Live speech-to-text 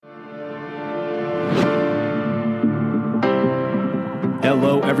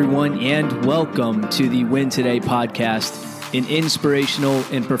everyone, and welcome to the Win Today podcast, an inspirational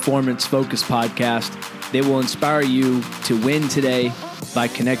and performance-focused podcast that will inspire you to win today by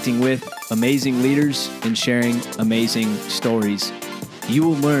connecting with amazing leaders and sharing amazing stories. You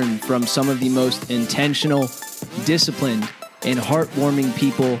will learn from some of the most intentional, disciplined, and heartwarming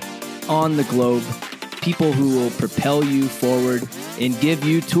people on the globe, people who will propel you forward and give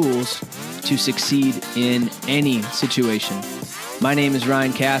you tools to succeed in any situation. My name is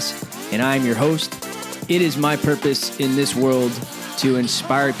Ryan Cass, and I am your host. It is my purpose in this world to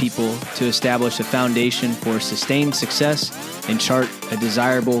inspire people to establish a foundation for sustained success and chart a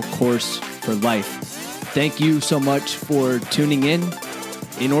desirable course for life. Thank you so much for tuning in.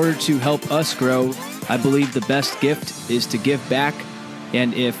 In order to help us grow, I believe the best gift is to give back.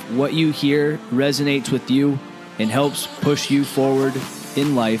 And if what you hear resonates with you and helps push you forward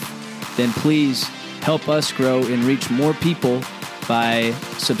in life, then please help us grow and reach more people by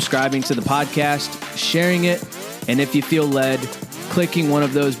subscribing to the podcast, sharing it, and if you feel led, clicking one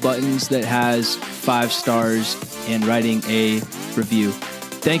of those buttons that has 5 stars and writing a review.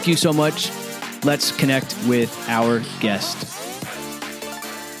 Thank you so much. Let's connect with our guest.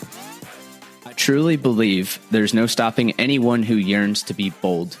 I truly believe there's no stopping anyone who yearns to be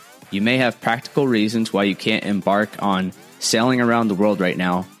bold. You may have practical reasons why you can't embark on sailing around the world right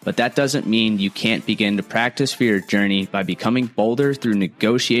now, but that doesn't mean you can't begin to practice for your journey by becoming bolder through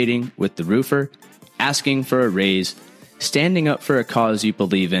negotiating with the roofer, asking for a raise, standing up for a cause you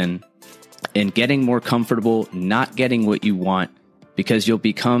believe in, and getting more comfortable not getting what you want because you'll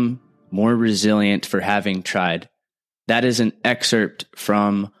become more resilient for having tried. That is an excerpt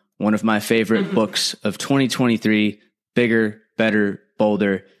from one of my favorite books of 2023, Bigger, Better,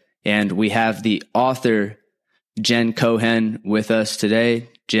 Bolder. And we have the author, Cohen, with us today.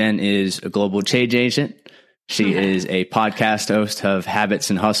 Jen is a global change agent. She is a podcast host of Habits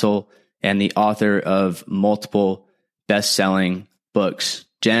and Hustle and the author of multiple best-selling books.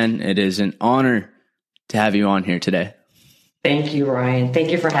 Jen, it is an honor to have you on here today. Thank you, Ryan.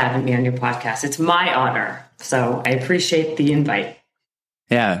 Thank you for having me on your podcast. It's my honor. So I appreciate the invite.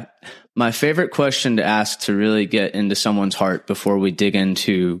 Yeah. My favorite question to ask to really get into someone's heart before we dig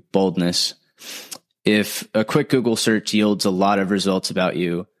into boldness. If a quick Google search yields a lot of results about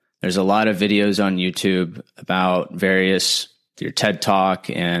you, there's a lot of videos on YouTube about your TED Talk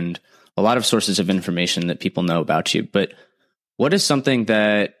and a lot of sources of information that people know about you. But what is something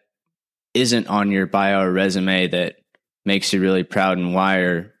that isn't on your bio or resume that makes you really proud, and why,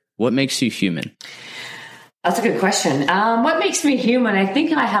 or what makes you human? That's a good question. What makes me human? I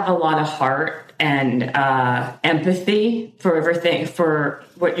think I have a lot of heart and empathy for everything,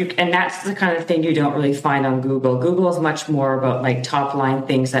 and that's the kind of thing you don't really find on Google. Google is much more about like top line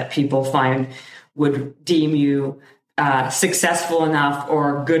things that people find would deem you successful enough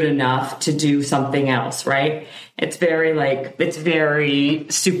or good enough to do something else, right? It's very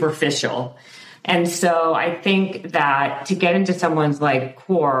superficial. And so I think that to get into someone's like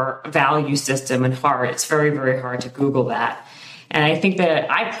core value system and heart, it's very, very hard to Google that. And I think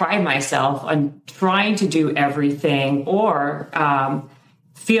that I pride myself on trying to do everything or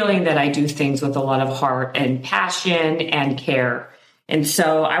feeling that I do things with a lot of heart and passion and care. And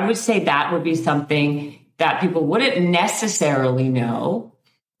so I would say that would be something that people wouldn't necessarily know,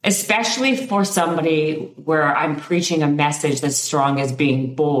 especially for somebody where I'm preaching a message that's strong as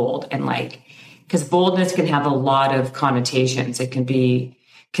being bold and because boldness can have a lot of connotations. It can be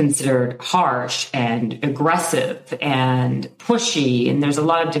considered harsh and aggressive and pushy, and there's a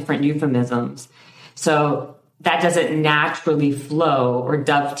lot of different euphemisms. So that doesn't naturally flow or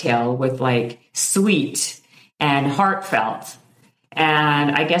dovetail with sweet and heartfelt.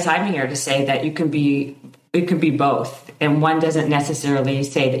 And I guess I'm here to say that it can be both, and one doesn't necessarily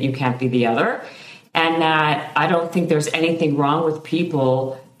say that you can't be the other, and that I don't think there's anything wrong with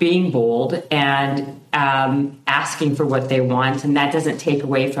people being bold and asking for what they want. And that doesn't take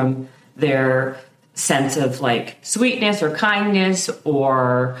away from their sense of sweetness or kindness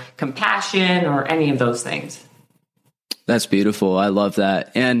or compassion or any of those things. That's beautiful. I love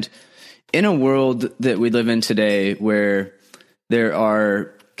that. And in a world that we live in today where there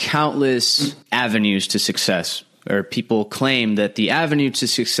are countless avenues to success, or people claim that the avenue to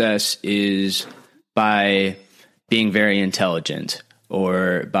success is by being very intelligent,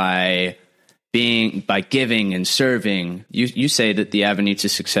 or by giving and serving. You say that the avenue to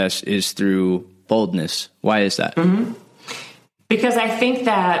success is through boldness. Why is that? Mm-hmm. Because I think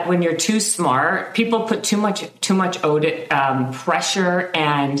that when you're too smart, people put too much pressure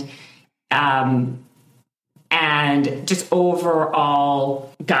and and just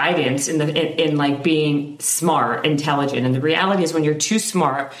overall guidance in like being smart, intelligent. And the reality is when you're too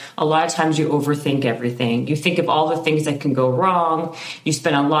smart, a lot of times you overthink everything. You think of all the things that can go wrong. You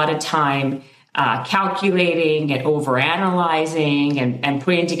spend a lot of time calculating and overanalyzing and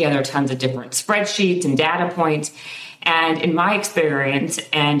putting together tons of different spreadsheets and data points. And in my experience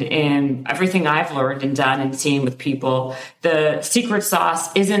and in everything I've learned and done and seen with people, the secret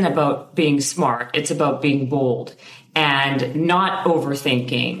sauce isn't about being smart. It's about being bold and not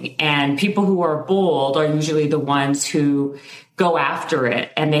overthinking. And people who are bold are usually the ones who go after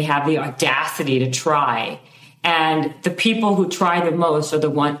it and they have the audacity to try. And the people who try the most are the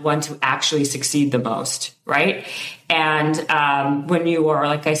ones who actually succeed the most, right? And when you are,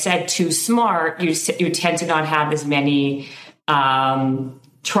 like I said, too smart, you tend to not have as many attempts,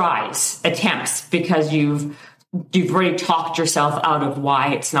 because you've already talked yourself out of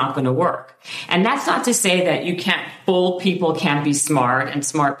why it's not going to work. And that's not to say that bold people can't be smart and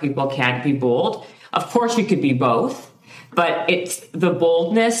smart people can't be bold. Of course, you could be both. But it's the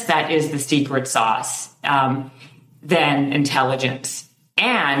boldness that is the secret sauce than intelligence.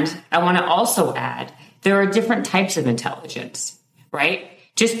 And I want to also add, there are different types of intelligence, right?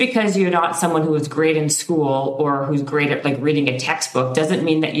 Just because you're not someone who is great in school or who's great at like reading a textbook doesn't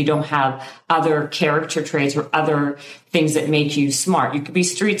mean that you don't have other character traits or other things that make you smart. You could be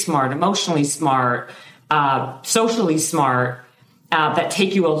street smart, emotionally smart, socially smart, that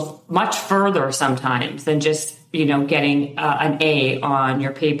take you much further sometimes than just getting an A on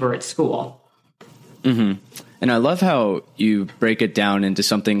your paper at school. Mm-hmm. And I love how you break it down into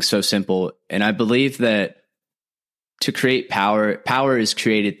something so simple. And I believe that to create power is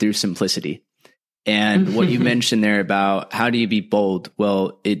created through simplicity. And what you mentioned there about how do you be bold?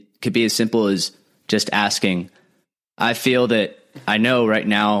 Well, it could be as simple as just asking. I feel that I know right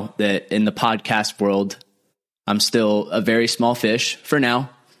now that in the podcast world, I'm still a very small fish for now.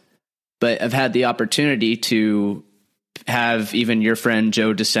 But I've had the opportunity to have even your friend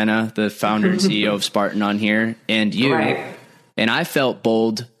Joe DeSena, the founder and CEO of Spartan, on here, and you. Right. And I felt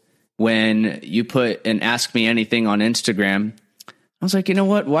bold when you put an Ask Me Anything on Instagram. I was like, you know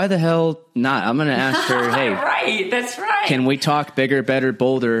what? Why the hell not? I'm going to ask her, hey. Right, that's right. Can we talk bigger, better,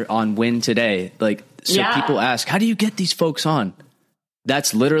 bolder on Win Today? Like, so people ask, how do you get these folks on?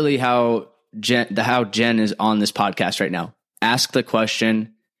 That's literally how Jen is on this podcast right now. Ask the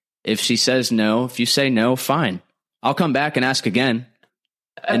question. If she says no, if you say no, fine. I'll come back and ask again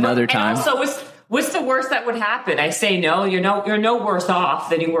another time. And also, what's the worst that would happen? I say no, you're no worse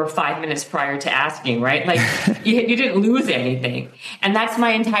off than you were 5 minutes prior to asking, right? Like you didn't lose anything. And that's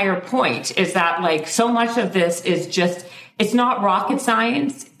my entire point, is that like so much of this is just, it's not rocket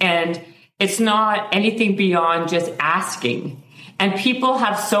science and it's not anything beyond just asking. And people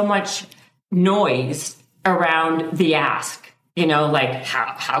have so much noise around the ask. Like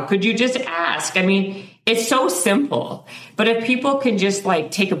how could you just ask? I mean, it's so simple. But if people can just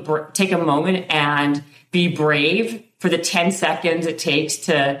like take a moment and be brave for the 10 seconds it takes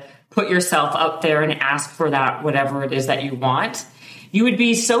to put yourself out there and ask for that, whatever it is that you want, you would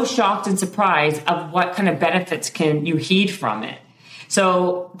be so shocked and surprised of what kind of benefits can you heed from it.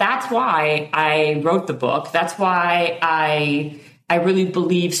 So that's why I wrote the book. That's why I really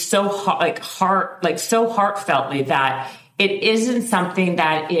believe so heartfeltly that it isn't something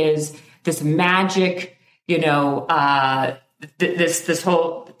that is this magic, this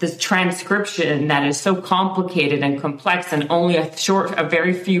transcription that is so complicated and complex, and only a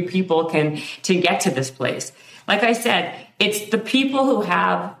very few people can get to this place. Like I said, it's the people who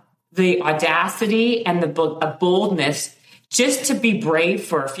have the audacity and the boldness just to be brave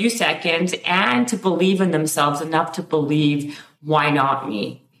for a few seconds and to believe in themselves enough to believe, why not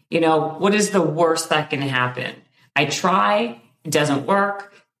me? What is the worst that can happen? I try, it doesn't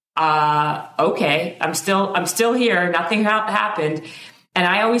work. Okay, I'm still here. Nothing happened. And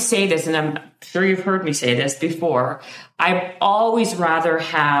I always say this, and I'm sure you've heard me say this before. I always rather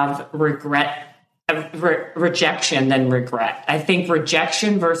have rejection than regret. I think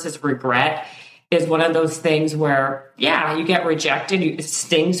rejection versus regret is one of those things where, you get rejected, it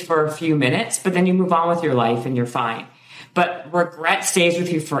stings for a few minutes, but then you move on with your life and you're fine. But regret stays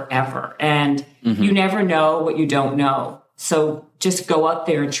with you forever. And you never know what you don't know. So just go out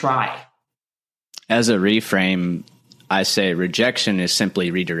there and try. As a reframe, I say rejection is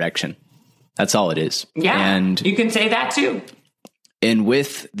simply redirection. That's all it is. Yeah, and you can say that too. And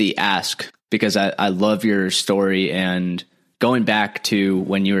with the ask, because I love your story, and going back to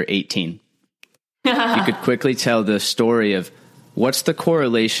when you were 18, you could quickly tell the story of what's the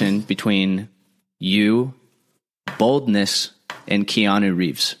correlation between you, boldness, and Keanu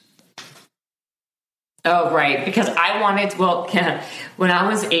Reeves. Oh, right. Because I wanted, well, when I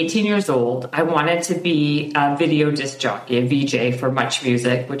was 18 years old, I wanted to be a video disc jockey, a VJ for Much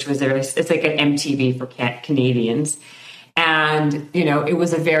Music, which was it's like an MTV for Canadians. And, it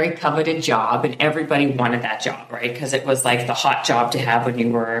was a very coveted job and everybody wanted that job, right? Because it was like the hot job to have when you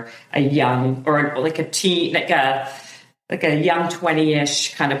were a young or like a teen, like a young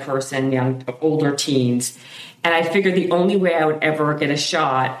 20-ish kind of person, young, older teens. And I figured the only way I would ever get a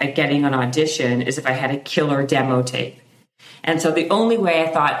shot at getting an audition is if I had a killer demo tape. And so the only way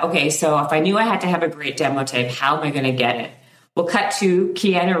I thought, okay, so if I knew I had to have a great demo tape, how am I going to get it? Well, cut to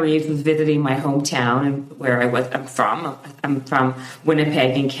Keanu Reeves was visiting my hometown and where I'm from. I'm from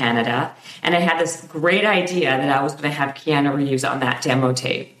Winnipeg in Canada. And I had this great idea that I was going to have Keanu Reeves on that demo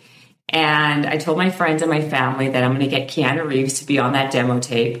tape. And I told my friends and my family that I'm going to get Keanu Reeves to be on that demo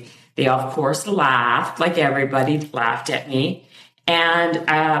tape. They, of course, laughed, like everybody laughed at me. And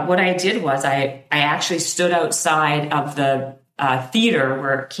what I did was I actually stood outside of the theater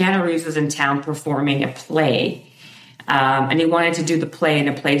where Keanu Reeves was in town performing a play. And he wanted to do the play in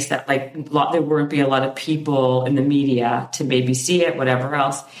a place that there wouldn't be a lot of people in the media to maybe see it, whatever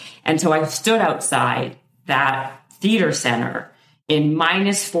else. And so I stood outside that theater center in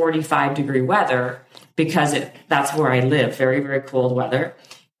minus 45 degree weather because that's where I live, very, very cold weather.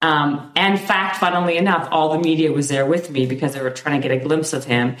 And in fact, funnily enough, all the media was there with me because they were trying to get a glimpse of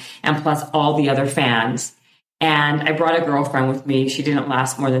him, and plus all the other fans. And I brought a girlfriend with me. She didn't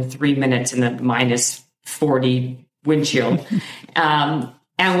last more than 3 minutes in the minus 40 windshield. And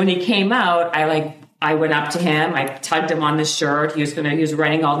when he came out, I went up to him. I tugged him on the shirt. He was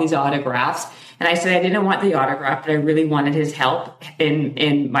writing all these autographs. And I said I didn't want the autograph, but I really wanted his help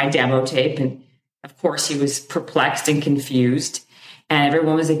in my demo tape. And of course, he was perplexed and confused. And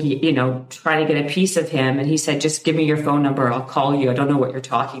everyone was trying to get a piece of him. And he said, just give me your phone number. I'll call you. I don't know what you're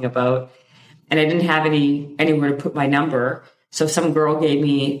talking about. And I didn't have anywhere to put my number. So some girl gave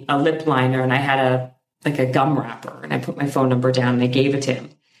me a lip liner and I had a gum wrapper. And I put my phone number down and I gave it to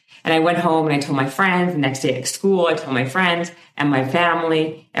him. And I went home and I told my friends. The next day at school, I told my friends and my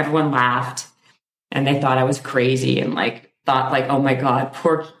family. Everyone laughed. And they thought I was crazy and thought oh my God,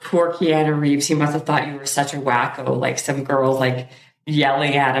 poor Keanu Reeves. He must have thought you were such a wacko. Some girls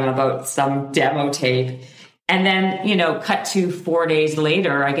yelling at him about some demo tape. And then, cut to 4 days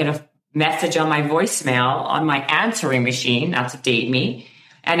later, I get a message on my voicemail on my answering machine, not to date me.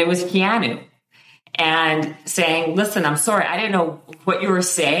 And it was Keanu. And saying, listen, I'm sorry, I didn't know what you were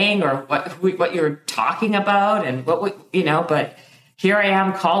saying or what you were talking about and but here I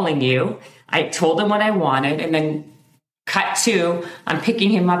am calling you. I told him what I wanted, and then cut to, I'm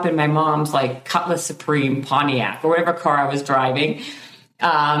picking him up in my mom's Cutlass Supreme Pontiac or whatever car I was driving,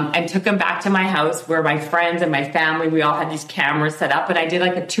 and took him back to my house where my friends and my family, we all had these cameras set up, and I did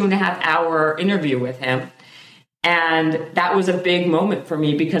a 2.5 hour interview with him. And that was a big moment for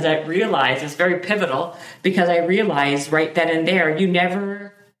me because I realized it's very pivotal because I realized right then and there, you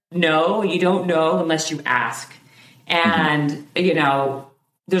never know, you don't know unless you ask. And,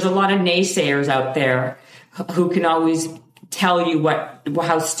 there's a lot of naysayers out there who can always tell you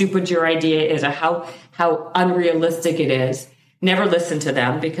how stupid your idea is or how unrealistic it is. Never listen to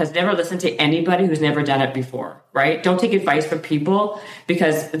them because never listen to anybody who's never done it before, right? Don't take advice from people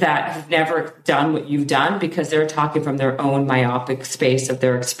that have never done what you've done because they're talking from their own myopic space of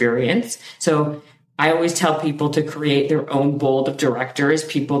their experience. So I always tell people to create their own board of directors,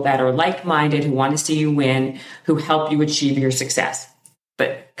 people that are like-minded, who want to see you win, who help you achieve your success.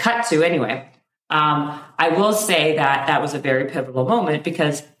 But cut to anyway, I will say that was a very pivotal moment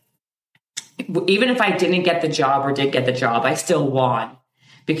because even if I didn't get the job or did get the job, I still won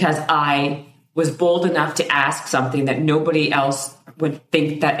because I was bold enough to ask something that nobody else would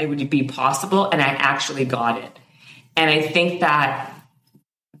think that it would be possible. And I actually got it. And I think that's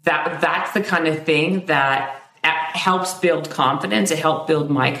the kind of thing that helps build confidence. It helped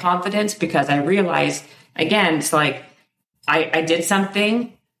build my confidence because I realized, again, it's I did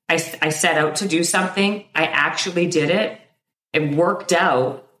something. I set out to do something. I actually did it. It worked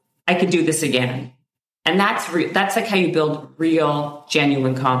out. I can do this again. And that's how you build real,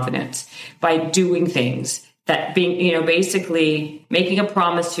 genuine confidence, by doing things that being, basically making a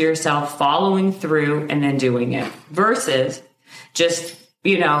promise to yourself, following through and then doing it versus just,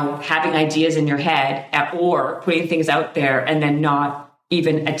 having ideas in your head or putting things out there and then not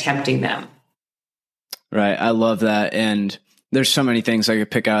even attempting them. Right. I love that. And there's so many things I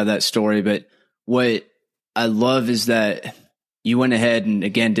could pick out of that story, but what I love is that you went ahead and,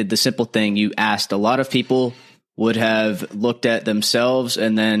 again, did the simple thing. You asked. A lot of people would have looked at themselves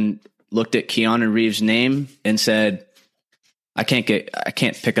and then looked at Keanu Reeves' name and said, I can't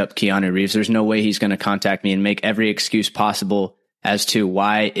pick up Keanu Reeves. There's no way he's going to contact me and make every excuse possible as to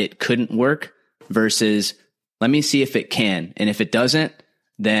why it couldn't work versus let me see if it can. And if it doesn't,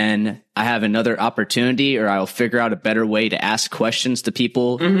 then I have another opportunity, or I'll figure out a better way to ask questions to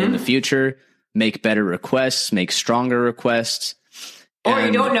people in the future, make better requests, make stronger requests. Or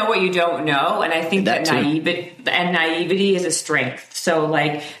you don't know what you don't know. And I think that naivety is a strength. So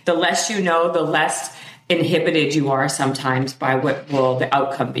like the less you know, the less inhibited you are sometimes by what will the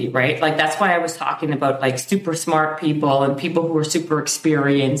outcome be, right? Like that's why I was talking about like super smart people and people who are super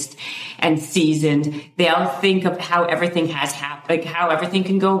experienced and seasoned. They'll think of how everything has happened, like how everything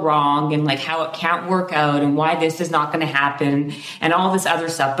can go wrong and like how it can't work out and why this is not going to happen and all this other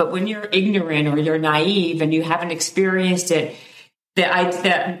stuff. But when you're ignorant or you're naive and you haven't experienced it,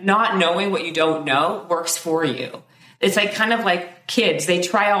 that not knowing what you don't know works for you. It's like kind of like kids. They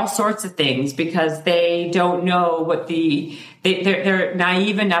try all sorts of things because they don't know what they're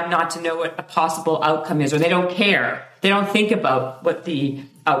naive enough not to know what a possible outcome is, or they don't care. They don't think about what the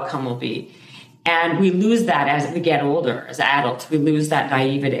outcome will be. And we lose that as we get older, as adults. We lose that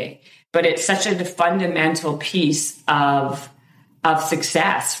naivety. But it's such a fundamental piece of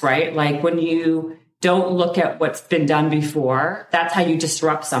success, right? Like when you don't look at what's been done before, that's how you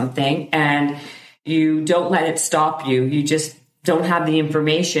disrupt something. And you don't let it stop you. You just don't have the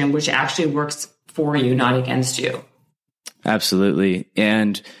information, which actually works for you, not against you. Absolutely.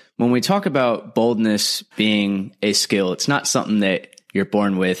 And when we talk about boldness being a skill, it's not something that you're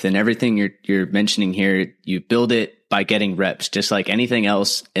born with. And everything you're mentioning here, you build it by getting reps, just like anything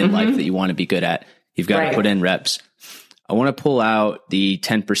else in life that you want to be good at. You've got to put in reps. I want to pull out the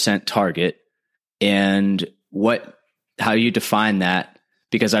 10% target and how you define that,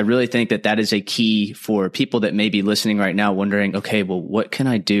 because I really think that is a key for people that may be listening right now wondering, okay, well, what can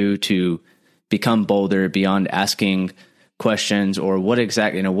I do to become bolder beyond asking questions, or what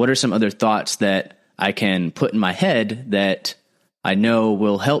exactly, what are some other thoughts that I can put in my head that I know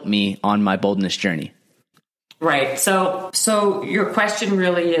will help me on my boldness journey? Right. So your question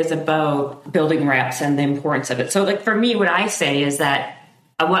really is about building reps and the importance of it. So like for me, what I say is that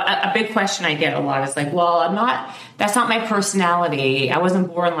a big question I get a lot is like, well, that's not my personality. I wasn't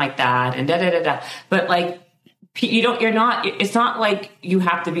born like that and da-da-da-da. But like, it's not like you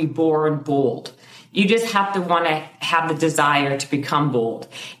have to be born bold. You just have to want to have the desire to become bold.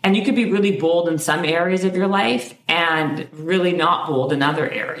 And you could be really bold in some areas of your life and really not bold in other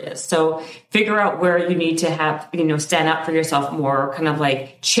areas. So figure out where you need to have, stand up for yourself more, kind of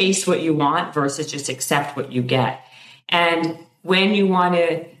like chase what you want versus just accept what you get. And when you work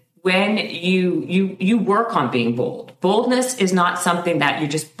on being bold. Boldness is not something that you're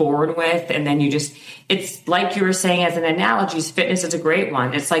just born with. And then it's like you were saying as an analogy, fitness is a great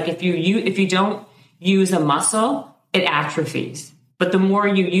one. It's like if you don't use a muscle, it atrophies. But the more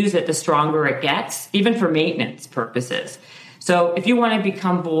you use it, the stronger it gets, even for maintenance purposes. So if you want to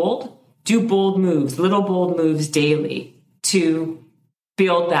become bold, do bold moves, little bold moves daily to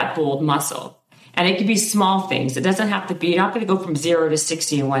build that bold muscle. And it can be small things. It doesn't have to be, you're not going to go from 0 to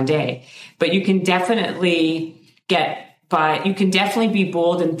 60 in one day, but you can definitely be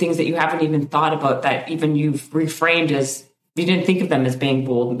bold in things that you haven't even thought about, that even you've reframed as, you didn't think of them as being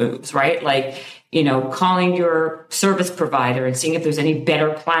bold moves, right? Like, calling your service provider and seeing if there's any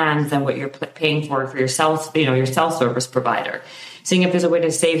better plans than what you're paying for yourself, your self-service provider, seeing if there's a way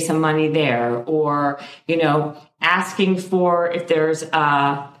to save some money there, or, asking for if there's,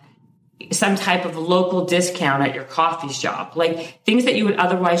 some type of local discount at your coffee shop, like things that you would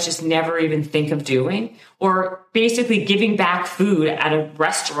otherwise just never even think of doing, or basically giving back food at a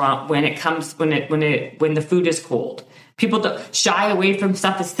restaurant when the food is cold. People don't shy away from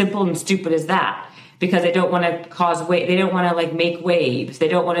stuff as simple and stupid as that because they don't want to cause weight. They don't want to like make waves. They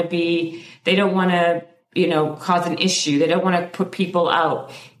don't want to cause an issue. They don't want to put people out.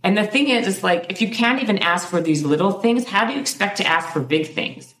 And the thing is like, if you can't even ask for these little things, how do you expect to ask for big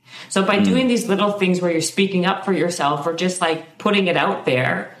things? So by doing these little things where you're speaking up for yourself or just like putting it out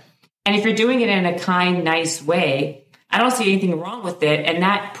there, and if you're doing it in a kind, nice way, I don't see anything wrong with it. And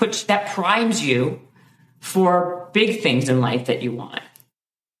that primes you for big things in life that you want.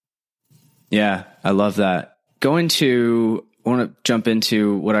 Yeah, I love that. I want to jump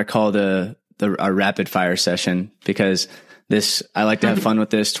into what I call a rapid fire session, because I like to have fun with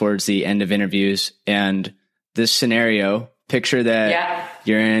this towards the end of interviews. And this scenario, picture that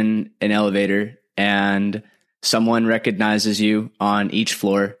you're in an elevator and someone recognizes you on each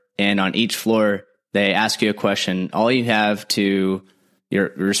floor, and on each floor they ask you a question. All you have your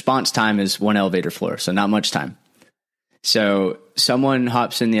response time is one elevator floor, so not much time. So someone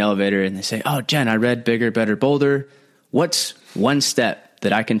hops in the elevator and they say, "Oh, Jen, I read Bigger, Better, Bolder. what's one step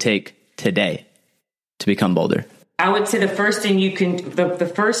that I can take today to become bolder? I would say the first thing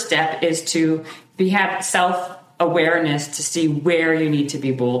the first step is to have self-awareness to see where you need to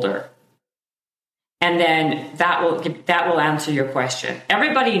be bolder. And then that will answer your question.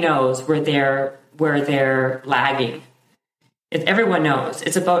 Everybody knows where they're lagging. Everyone knows.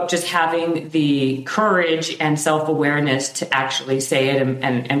 It's about just having the courage and self-awareness to actually say it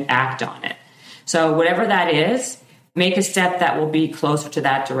and act on it. So whatever that is, make a step that will be closer to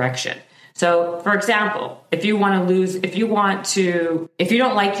that direction. So, for example, if you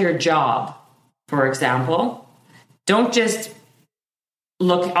don't like your job, for example, don't just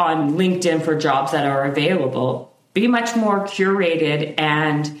look on LinkedIn for jobs that are available. Be much more curated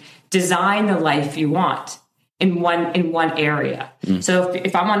and design the life you want in one area. So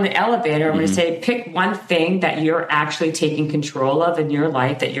if I'm on the elevator, I'm going to say, pick one thing that you're actually taking control of in your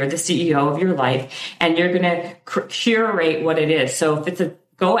life, that you're the CEO of your life, and you're going to curate what it is. So if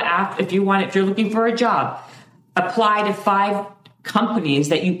you're looking for a job, apply to 5 companies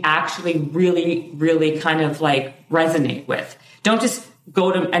that you actually really, really kind of like resonate with. Don't just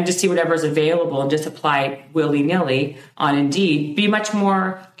go to and just see whatever's available and just apply willy-nilly on Indeed. Be much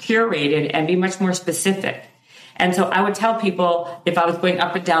more curated and be much more specific. And so I would tell people, if I was going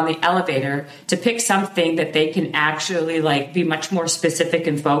up and down the elevator, to pick something that they can actually like be much more specific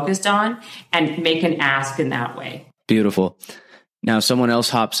and focused on and make an ask in that way. Beautiful. Now someone else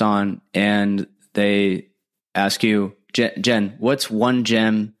hops on and they ask you, Jen, what's one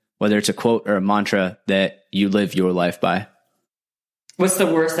gem, whether it's a quote or a mantra, that you live your life by? What's the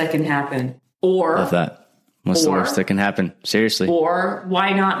worst that can happen? Or love that. What's the worst that can happen? Seriously. Or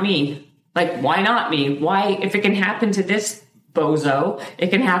why not me? Like, why not me? Why, if it can happen to this bozo, it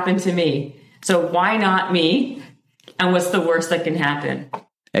can happen to me. So why not me? And what's the worst that can happen?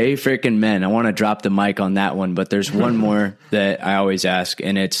 Hey, freaking men. I want to drop the mic on that one, but there's one more that I always ask,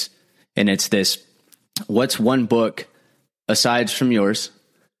 and it's this. What's one book aside from yours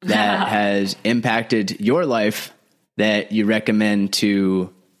that has impacted your life that you recommend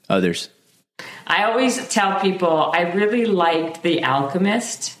to others? I always tell people I really liked The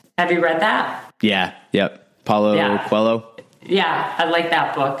Alchemist. Have you read that? Yeah. Yep. Paulo Coelho. Yeah, I like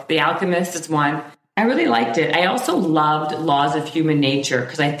that book. The Alchemist is one. I really liked it. I also loved Laws of Human Nature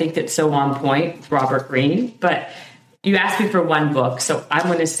because I think it's so on point with Robert Greene. But you asked me for one book, so I'm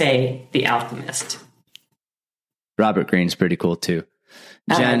going to say The Alchemist. Robert Greene's pretty cool too.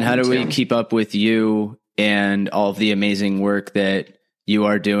 Jen, how do we keep up with you and all of the amazing work that you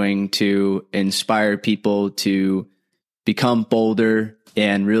are doing to inspire people to become bolder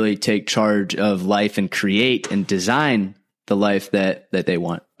and really take charge of life and create and design the life that they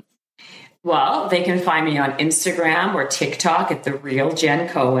want? Well, they can find me on Instagram or TikTok at The Real Jen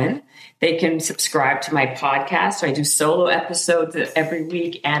Cohen. They can subscribe to my podcast. I do solo episodes every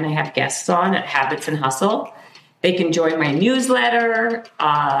week, and I have guests on at Habits and Hustle. They can join my newsletter, go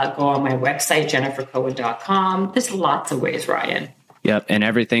on my website, jennifercohen.com. There's lots of ways, Ryan. Yep, and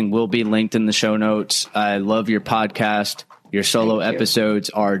everything will be linked in the show notes. I love your podcast. Your solo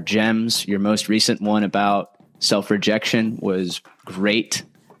episodes are gems. Your most recent one about self-rejection was great.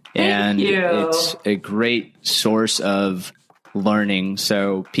 Thank you. It's a great source of learning.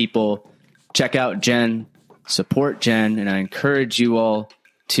 So people, check out Jen, support Jen, and I encourage you all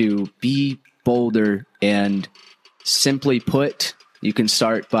to be bolder. And simply put, you can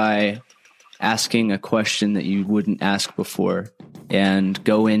start by asking a question that you wouldn't ask before and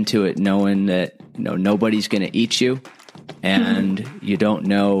go into it knowing that nobody's going to eat you. And you don't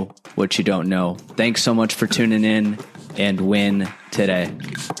know what you don't know. Thanks so much for tuning in, and win today.